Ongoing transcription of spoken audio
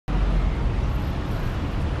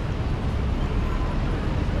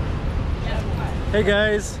Hey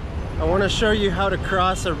guys, I want to show you how to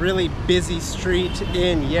cross a really busy street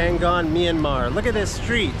in Yangon, Myanmar. Look at this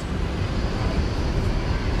street.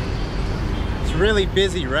 It's really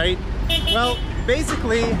busy, right? Well,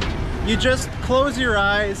 basically, you just close your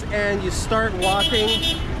eyes and you start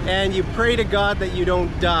walking and you pray to God that you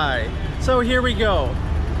don't die. So here we go.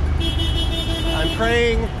 I'm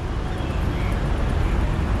praying.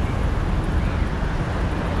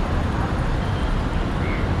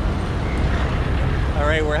 All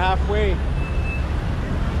right, we're halfway.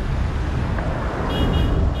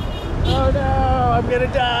 Oh no, I'm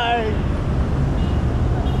gonna die.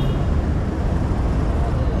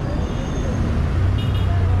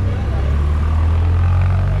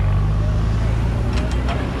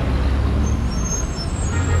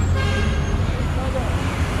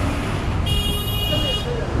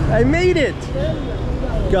 I made it.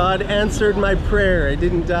 God answered my prayer. I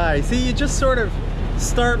didn't die. See, you just sort of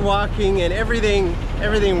start walking and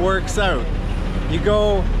everything works out. You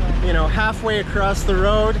go, you know, halfway across the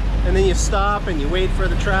road and then you stop and you wait for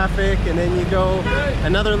the traffic and then you go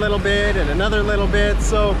another little bit and another little bit.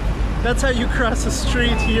 So that's how you cross a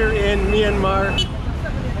street here in Myanmar.